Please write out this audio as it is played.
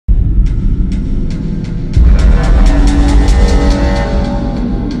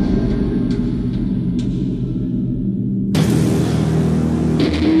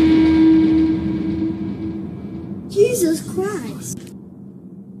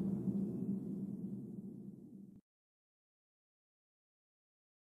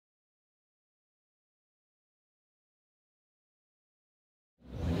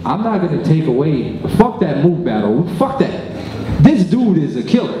I'm not gonna take away, fuck that move battle, fuck that. This dude is a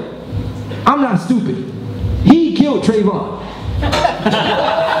killer. I'm not stupid. He killed Trayvon.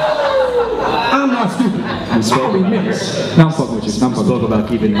 I'm not stupid. I'm fucking with you. I'm spoke about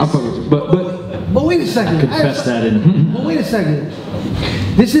keeping this. I'm fucking with you. But wait a second. Confess that in. But wait a second.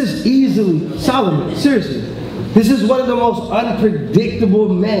 This is easily Solomon. Seriously, this is one of the most unpredictable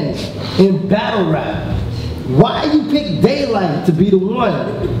men in battle rap. Why you pick Daylyt to be the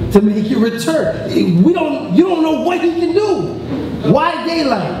one to make your return? You don't know what he can do. Why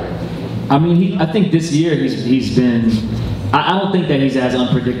Daylyt? I mean, I think this year he's been. I don't think that he's as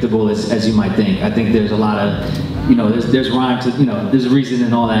unpredictable as you might think. I think there's a lot of, there's rhyme to, there's a reason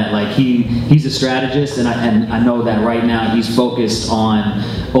and all that. Like he's a strategist, and I know that right now he's focused on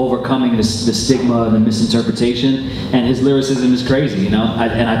overcoming the stigma and the misinterpretation, and his lyricism is crazy, and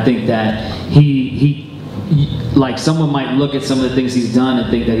I think that he like someone might look at some of the things he's done and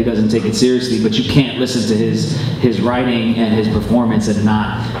think that he doesn't take it seriously, but you can't listen to his writing and his performance and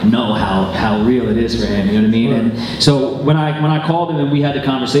not know how real it is for him, you know what I mean? And so when I called him and we had the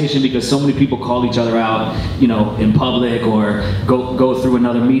conversation, because so many people call each other out, in public or go through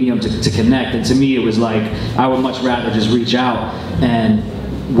another medium to connect, and to me it was like, I would much rather just reach out. And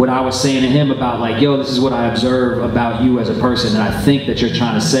what I was saying to him about like, yo, this is what I observe about you as a person, and I think that you're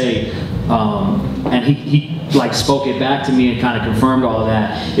trying to say, and he like spoke it back to me and kind of confirmed all of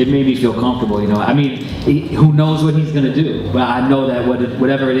that. It made me feel comfortable, I mean, who knows what he's gonna do? But I know that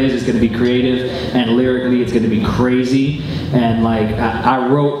whatever it is gonna be creative, and lyrically it's gonna be crazy. And like I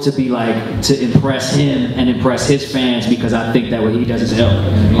wrote to be like to impress him and impress his fans, because I think that what he does is ill.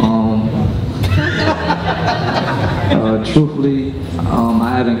 Truthfully,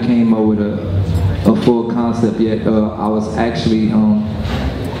 I haven't came up with a full concept yet. I was actually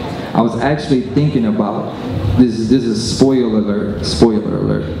thinking about this is spoiler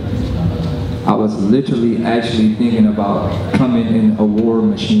alert. I was literally actually thinking about coming in a war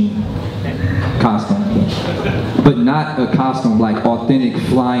machine costume, but not a costume like authentic,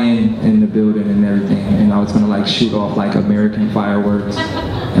 flying in the building and everything, and I was gonna like shoot off like American fireworks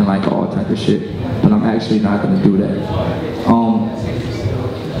and like all type of shit, but I'm actually not gonna do that.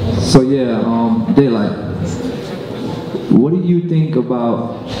 So yeah, Daylyt, what do you think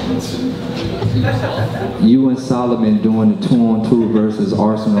about you and Solomon doing the 2-on-2 versus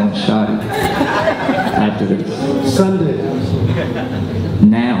Arsenal and Shotty after this? Sunday.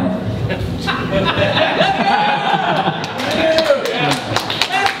 Now.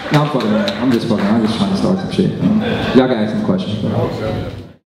 No, I'm fucking around. I'm just trying to start some shit. Y'all gotta ask some questions.